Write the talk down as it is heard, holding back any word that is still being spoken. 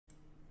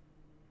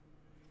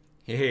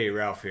Hey,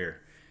 Ralph here.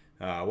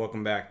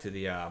 Welcome back to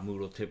the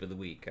Moodle Tip of the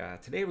Week.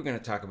 Today we're going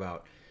to talk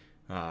about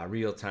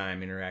real-time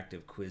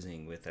interactive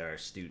quizzing with our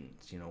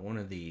students. One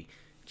of the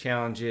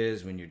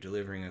challenges when you're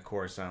delivering a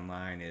course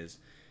online is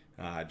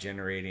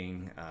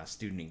generating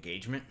student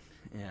engagement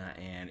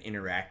and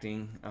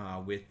interacting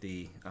with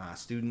the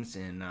students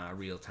in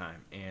real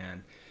time.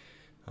 And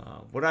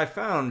what I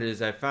found is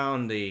the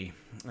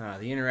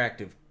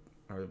interactive,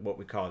 or what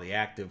we call the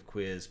active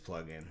quiz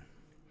plugin,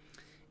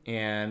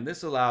 and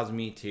this allows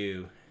me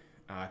to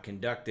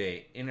conduct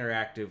a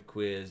interactive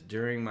quiz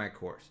during my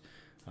course.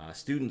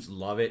 Students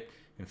love it.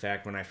 In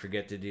fact, when I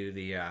forget to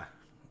do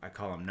I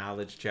call them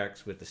knowledge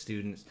checks with the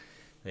students,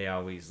 they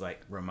always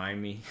like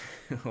remind me,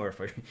 or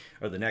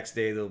the next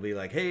day they'll be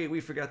like, "Hey, we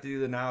forgot to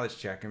do the knowledge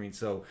check." I mean,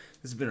 so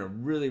this has been a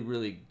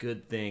really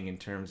good thing in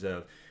terms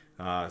of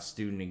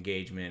student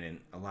engagement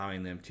and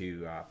allowing them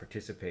to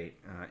participate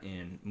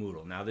in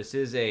Moodle. Now, this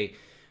is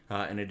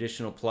an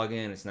additional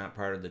plugin. It's not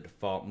part of the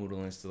default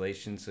Moodle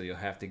installation, so you'll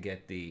have to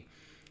get the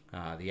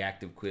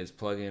Active Quiz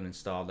plugin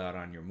installed out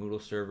on your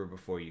Moodle server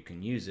before you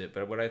can use it.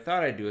 But what I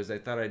thought I'd do is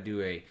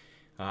do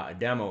a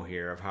demo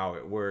here of how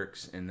it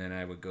works, and then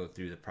I would go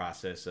through the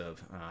process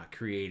of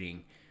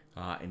creating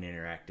an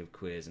interactive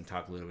quiz and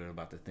talk a little bit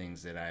about the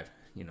things that I've,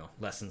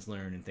 lessons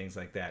learned and things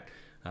like that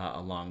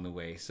along the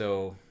way.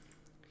 So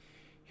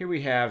here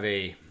we have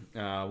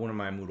one of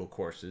my Moodle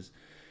courses,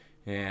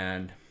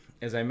 and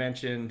as I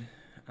mentioned,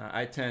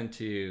 I tend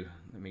to,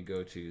 let me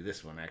go to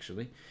this one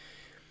actually.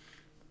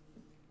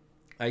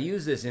 I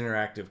use this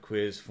interactive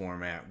quiz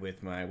format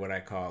with what I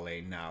call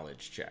a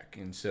knowledge check.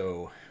 And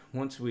so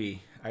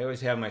I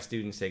always have my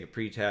students take a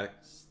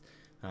pre-test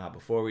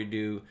before we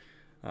do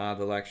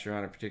the lecture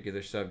on a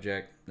particular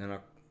subject.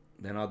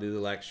 Then I'll do the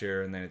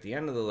lecture, and then at the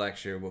end of the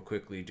lecture, we'll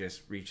quickly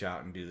just reach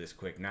out and do this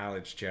quick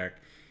knowledge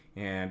check.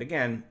 And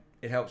again,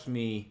 it helps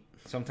me.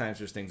 Sometimes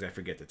there's things I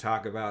forget to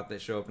talk about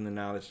that show up in the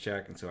knowledge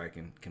check, and so I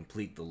can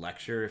complete the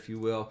lecture, if you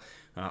will.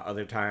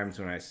 Other times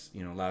when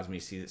allows me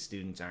to see that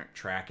students aren't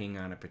tracking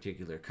on a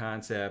particular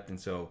concept, and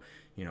so,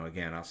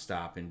 again, I'll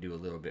stop and do a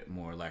little bit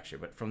more lecture.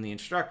 But from the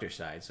instructor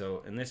side,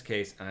 so in this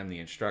case, I'm the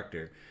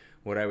instructor.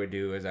 What I would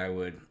do is I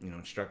would,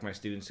 instruct my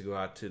students to go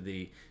out to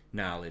the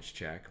knowledge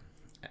check.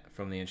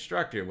 From the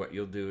instructor, what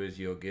you'll do is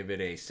you'll give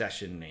it a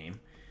session name.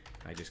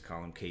 I just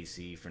call them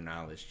KC for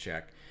knowledge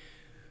check.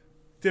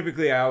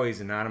 Typically, I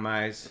always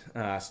anonymize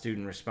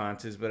student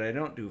responses, but I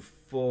don't do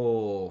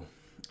full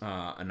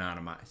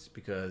anonymize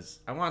because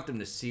I want them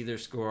to see their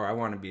score. I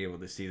want to be able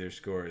to see their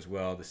score as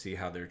well to see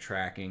how they're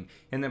tracking.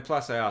 And then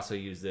plus, I also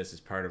use this as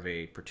part of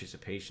a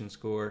participation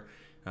score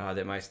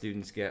that my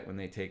students get when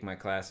they take my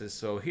classes.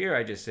 So here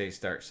I just say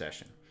start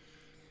session.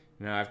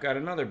 Now I've got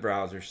another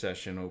browser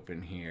session open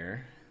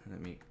here.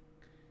 Let me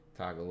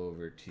toggle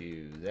over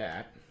to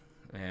that.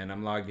 And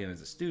I'm logged in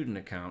as a student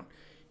account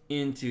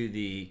into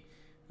the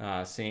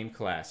same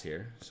class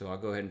here. So I'll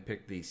go ahead and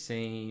pick the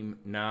same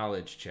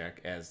knowledge check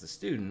as the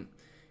student,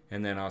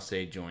 and then I'll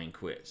say join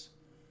quiz.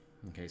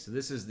 Okay, so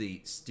this is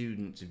the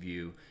student's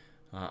view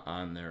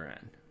on their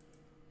end.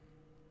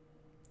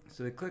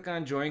 So they click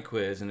on join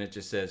quiz, and it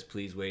just says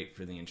please wait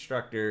for the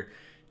instructor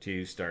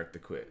to start the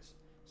quiz.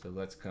 So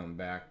let's come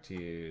back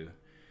to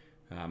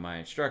my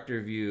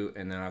instructor view,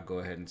 and then I'll go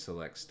ahead and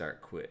select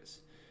start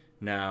quiz.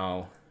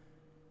 Now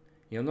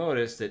you'll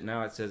notice that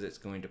now it says it's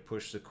going to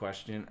push the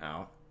question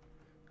out.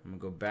 I'm going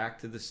to go back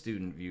to the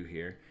student view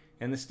here,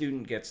 and the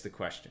student gets the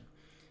question.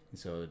 And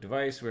so the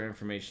device where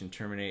information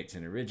terminates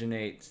and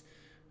originates.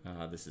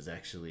 This is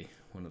actually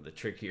one of the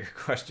trickier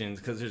questions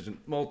because there's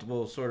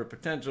multiple sort of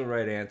potential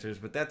right answers,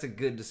 but that's a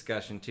good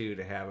discussion too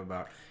to have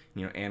about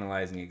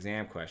analyzing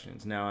exam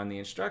questions. Now on the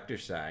instructor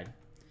side,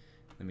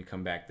 let me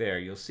come back there.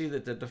 You'll see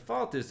that the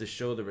default is to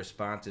show the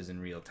responses in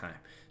real time.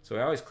 So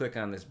I always click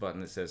on this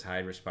button that says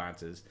hide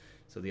responses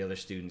so the other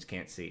students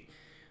can't see.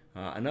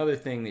 Another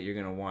thing that you're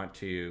going to want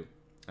to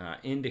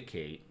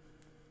indicate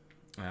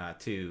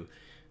to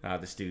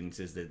the students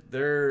is that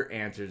their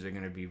answers are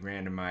going to be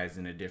randomized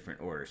in a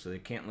different order. So they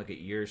can't look at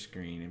your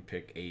screen and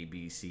pick A,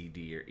 B, C,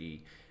 D, or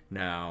E.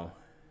 Now,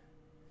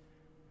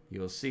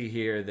 you'll see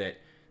here that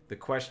the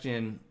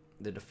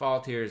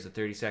default here is a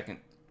 30-second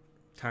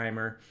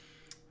timer.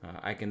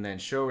 I can then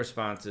show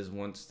responses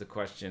once the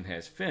question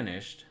has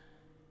finished.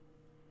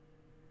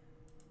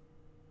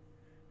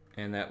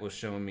 And that will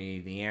show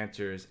me the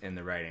answers and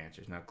the right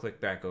answers. Now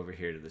click back over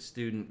here to the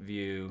student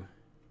view.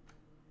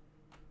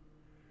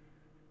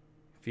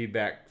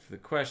 Feedback for the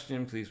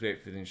question. Please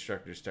wait for the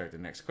instructor to start the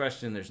next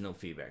question. There's no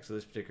feedback. So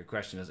this particular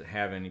question doesn't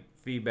have any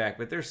feedback,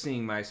 but they're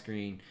seeing my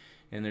screen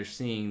and they're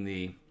seeing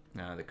the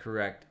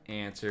correct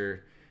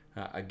answer.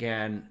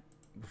 Again,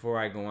 before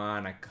I go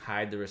on, I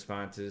hide the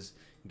responses.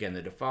 Again,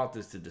 the default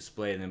is to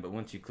display them, but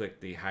once you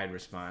click the hide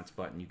response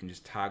button, you can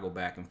just toggle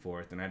back and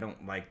forth. And I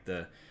don't like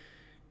the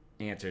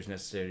answers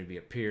necessarily to be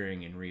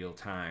appearing in real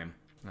time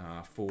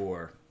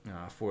for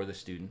the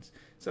students.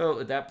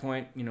 So at that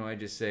point, I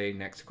just say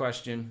next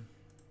question,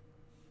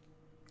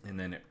 and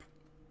then it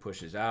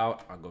pushes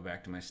out. I'll go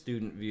back to my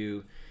student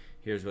view.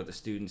 Here's what the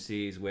student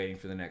sees waiting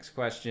for the next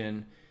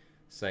question.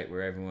 site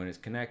where everyone is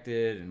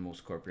connected and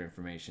most corporate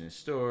information is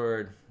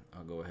stored.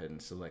 I'll go ahead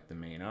and select the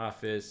main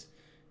office,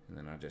 and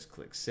then I'll just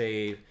click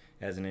save.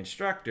 As an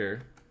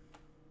instructor,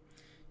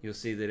 you'll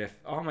see that if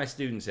all my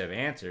students have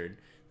answered,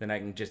 then I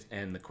can just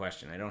end the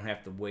question. I don't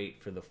have to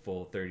wait for the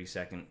full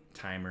 30-second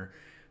timer.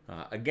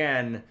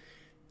 Again,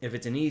 if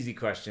it's an easy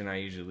question, I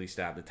usually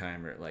stop the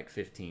timer at like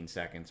 15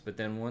 seconds. But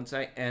then once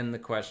I end the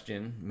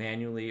question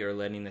manually or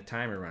letting the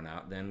timer run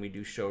out, then we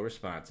do show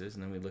responses,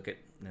 and then we look at,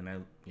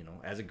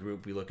 as a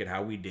group, we look at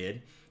how we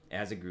did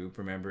as a group.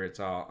 Remember, it's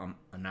all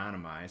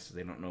anonymized, so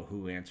they don't know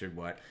who answered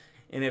what.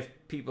 And if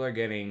people are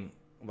getting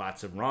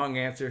lots of wrong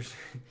answers,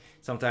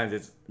 sometimes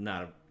it's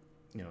not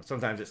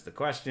sometimes it's the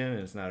question and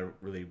it's not a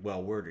really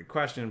well-worded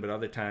question, but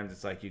other times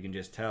it's like you can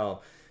just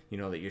tell,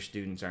 that your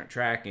students aren't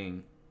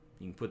tracking.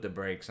 You can put the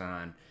brakes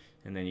on,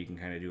 and then you can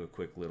kind of do a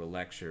quick little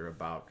lecture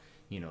about,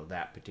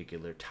 that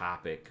particular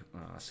topic.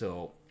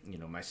 So,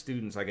 my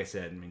students, like I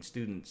said,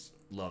 students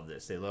love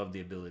this. They love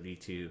the ability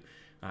to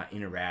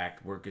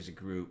interact, work as a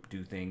group,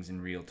 do things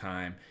in real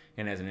time.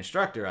 And as an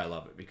instructor, I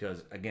love it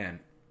because, again,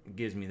 it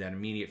gives me that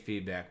immediate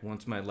feedback.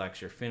 Once my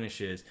lecture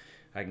finishes,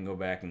 I can go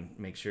back and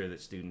make sure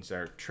that students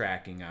are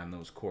tracking on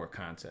those core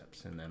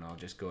concepts. And then I'll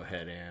just go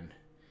ahead and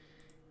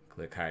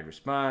click hide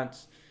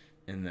response,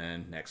 and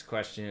then next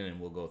question, and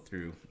we'll go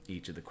through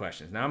each of the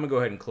questions. Now I'm gonna go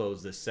ahead and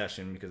close this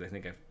session because I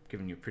think I've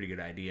given you a pretty good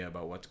idea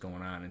about what's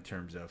going on in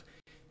terms of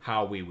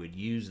how we would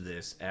use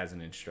this as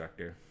an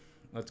instructor.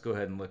 Let's go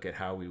ahead and look at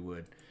how we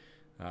would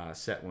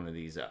set one of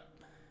these up.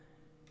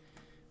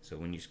 So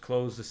when you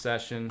close the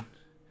session,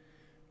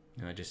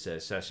 I just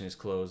said session is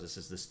closed. This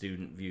is the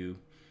student view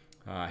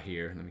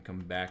here. Let me come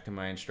back to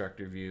my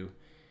instructor view.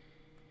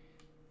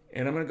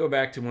 And I'm going to go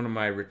back to one of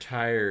my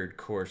retired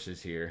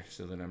courses here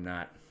so that I'm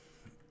not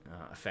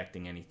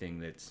affecting anything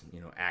that's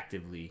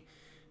actively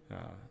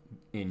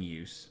in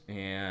use.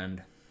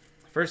 And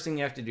first thing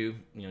you have to do,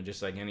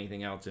 just like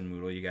anything else in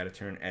Moodle, you got to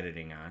turn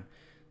editing on.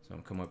 So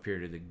I'm come up here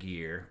to the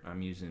gear.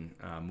 I'm using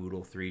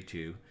Moodle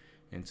 3.2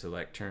 and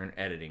select turn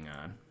editing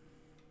on.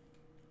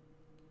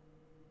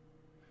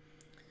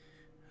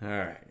 All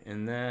right,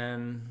 and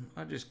then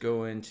I'll just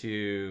go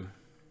into,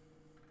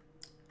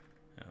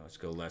 let's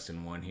go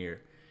lesson 1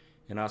 here.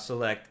 And I'll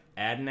select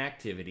add an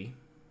activity.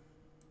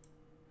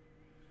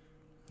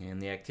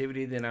 And the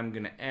activity that I'm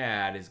going to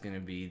add is going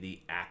to be the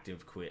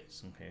active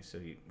quiz. Okay, so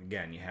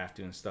again, you have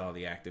to install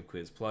the active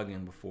quiz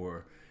plugin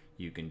before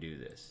you can do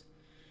this.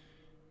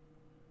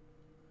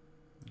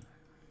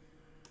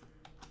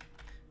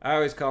 I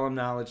always call them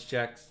knowledge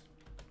checks.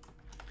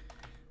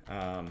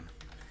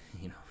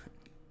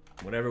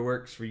 Whatever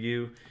works for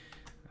you.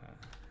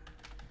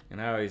 And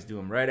I always do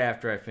them right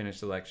after I finish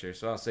the lecture.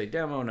 So I'll say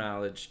demo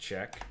knowledge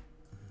check.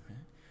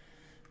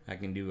 I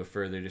can do a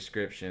further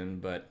description,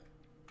 but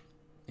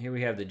here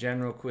we have the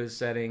general quiz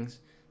settings.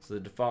 So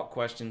the default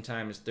question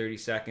time is 30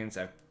 seconds.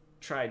 I've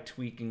tried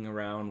tweaking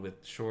around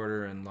with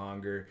shorter and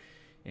longer.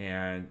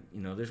 And,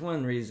 there's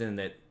one reason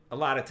that a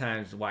lot of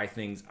times why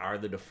things are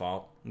the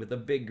default. With a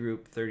big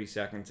group, 30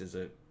 seconds is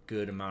a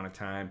good amount of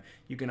time.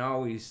 You can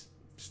always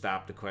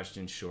stop the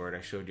question short. I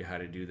showed you how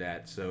to do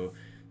that. So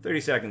 30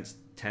 seconds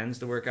tends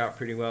to work out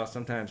pretty well.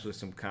 Sometimes with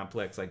some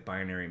complex like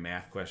binary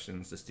math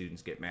questions, the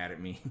students get mad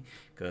at me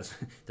because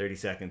 30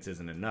 seconds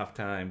isn't enough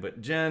time.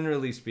 But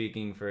generally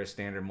speaking, for a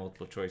standard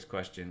multiple choice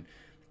question,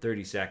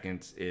 30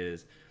 seconds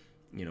is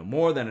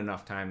more than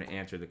enough time to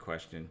answer the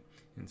question.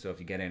 And so if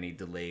you get any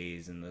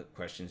delays and the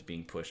questions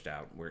being pushed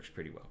out, works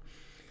pretty well.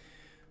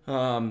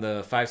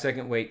 The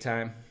 5-second wait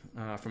time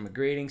from a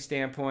grading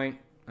standpoint,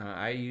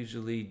 I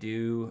usually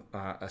do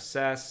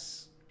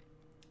assess,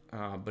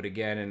 but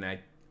again, and I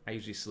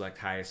usually select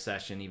highest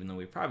session, even though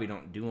we probably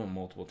don't do them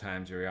multiple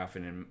times very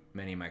often in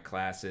many of my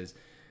classes.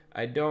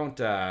 I don't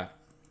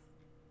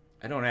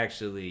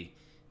actually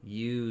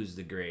use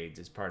the grades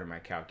as part of my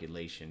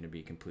calculation, to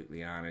be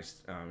completely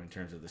honest, in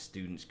terms of the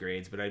students'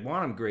 grades, but I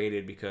want them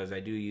graded because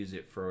I do use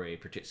it for a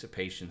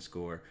participation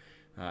score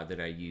that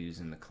I use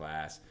in the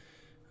class.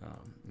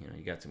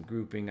 You got some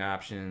grouping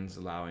options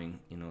allowing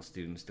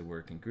students to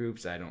work in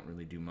groups. I don't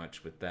really do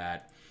much with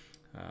that.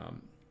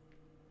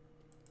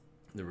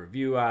 The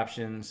review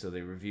options, so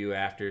they review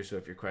after, so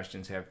if your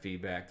questions have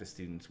feedback, the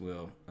students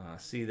will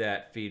see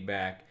that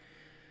feedback.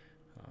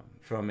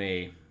 From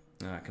a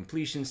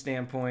completion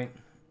standpoint,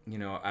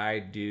 I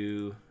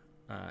do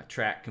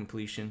track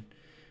completion,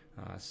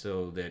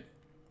 so that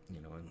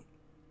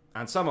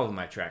on some of them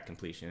I track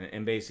completion,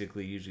 and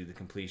basically usually the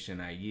completion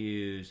I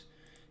use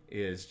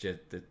is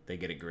just that they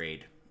get a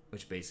grade,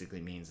 which basically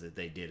means that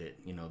they did it,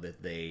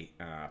 that they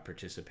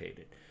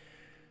participated.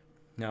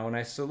 Now when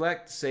I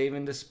select save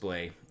and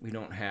display, we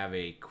don't have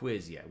a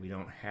quiz yet. We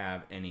don't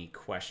have any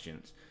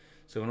questions.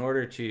 So in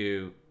order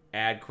to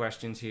add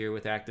questions here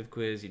with active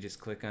quiz, you just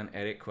click on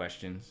edit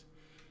questions,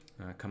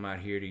 come out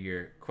here to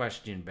your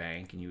question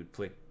bank, and you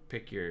would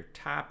pick your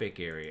topic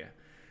area.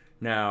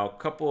 Now a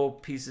couple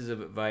pieces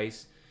of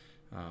advice,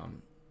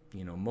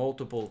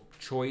 multiple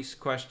choice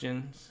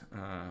questions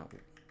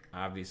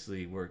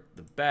obviously work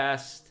the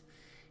best,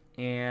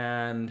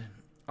 and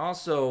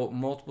also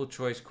multiple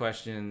choice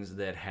questions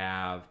that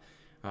have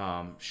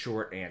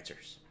short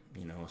answers,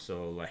 you know,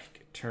 so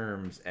like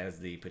terms as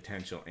the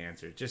potential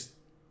answer, just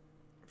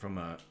from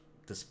a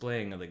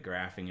displaying of the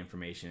graphing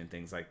information and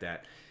things like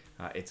that.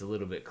 It's a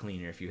little bit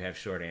cleaner if you have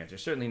short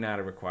answers. Certainly not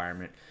a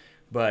requirement,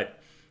 but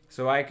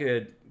so I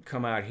could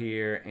come out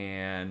here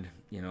and,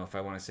 you know, if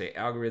I want to say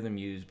algorithm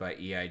used by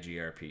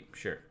EIGRP,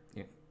 sure.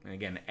 And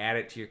again, add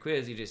it to your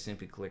quiz, you just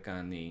simply click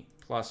on the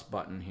plus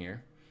button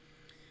here.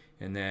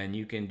 And then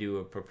you can do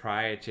a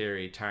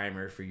proprietary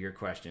timer for your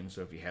question.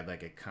 So if you had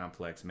like a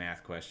complex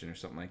math question or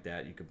something like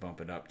that, you could bump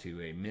it up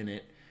to a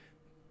minute,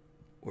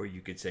 or you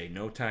could say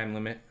no time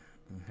limit.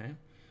 Okay.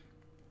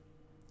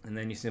 And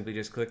then you simply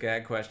just click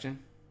add question,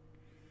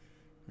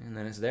 and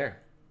then it's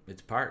there.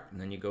 It's part. And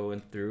then you go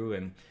in through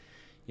and,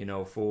 you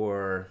know,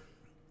 for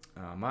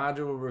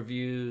module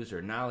reviews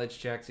or knowledge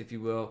checks, if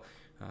you will,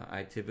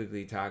 I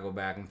typically toggle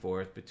back and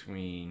forth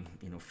between,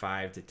 you know,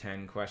 5 to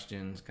 10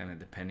 questions, kind of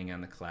depending on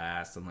the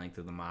class, the length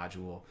of the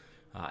module,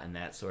 and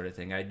that sort of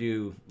thing. I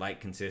do like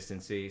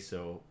consistency,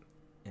 so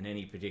in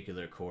any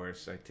particular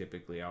course, I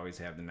typically always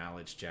have the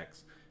knowledge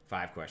checks,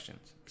 5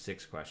 questions,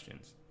 6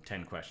 questions,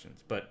 10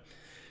 questions. But,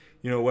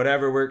 you know,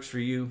 whatever works for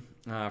you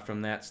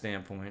from that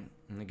standpoint.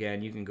 And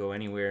again, you can go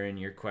anywhere in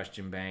your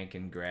question bank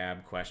and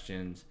grab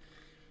questions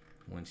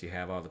once you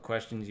have all the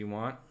questions you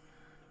want.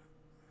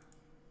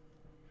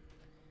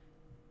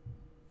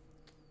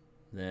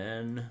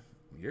 Then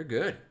you're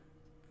good.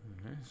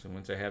 Okay, so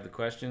once I have the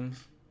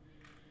questions,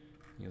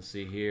 you'll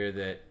see here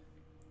that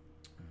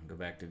go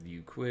back to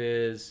view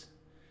quiz,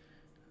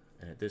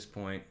 and at this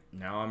point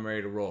now I'm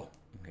ready to roll.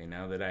 Okay,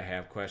 now that I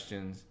have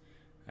questions,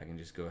 I can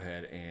just go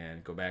ahead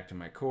and go back to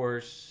my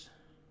course,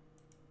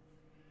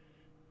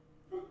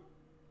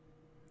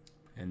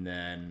 and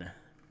then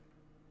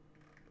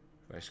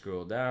if I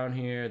scroll down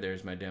here,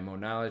 there's my demo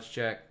knowledge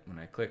check. When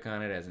I click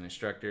on it as an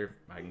instructor,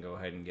 I can go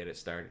ahead and get it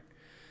started.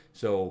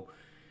 So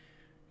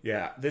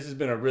yeah, this has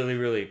been a really,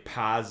 really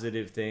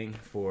positive thing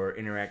for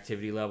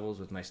interactivity levels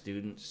with my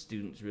students.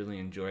 Students really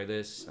enjoy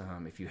this.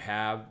 If you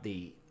have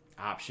the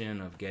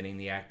option of getting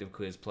the active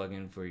quiz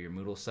plugin for your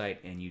Moodle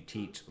site and you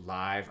teach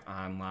live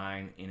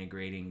online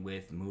integrating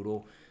with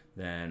Moodle,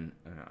 then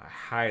I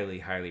highly,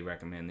 highly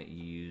recommend that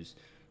you use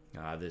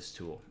this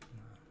tool.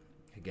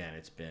 Again,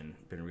 it's been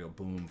a real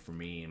boom for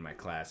me in my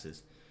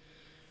classes.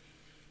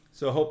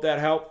 So I hope that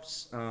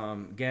helps.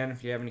 Again,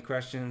 if you have any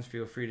questions,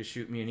 feel free to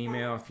shoot me an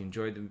email. If you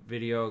enjoyed the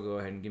video, go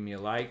ahead and give me a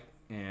like.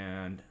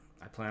 And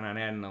I plan on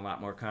adding a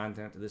lot more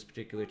content to this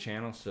particular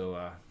channel,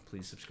 so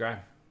please subscribe.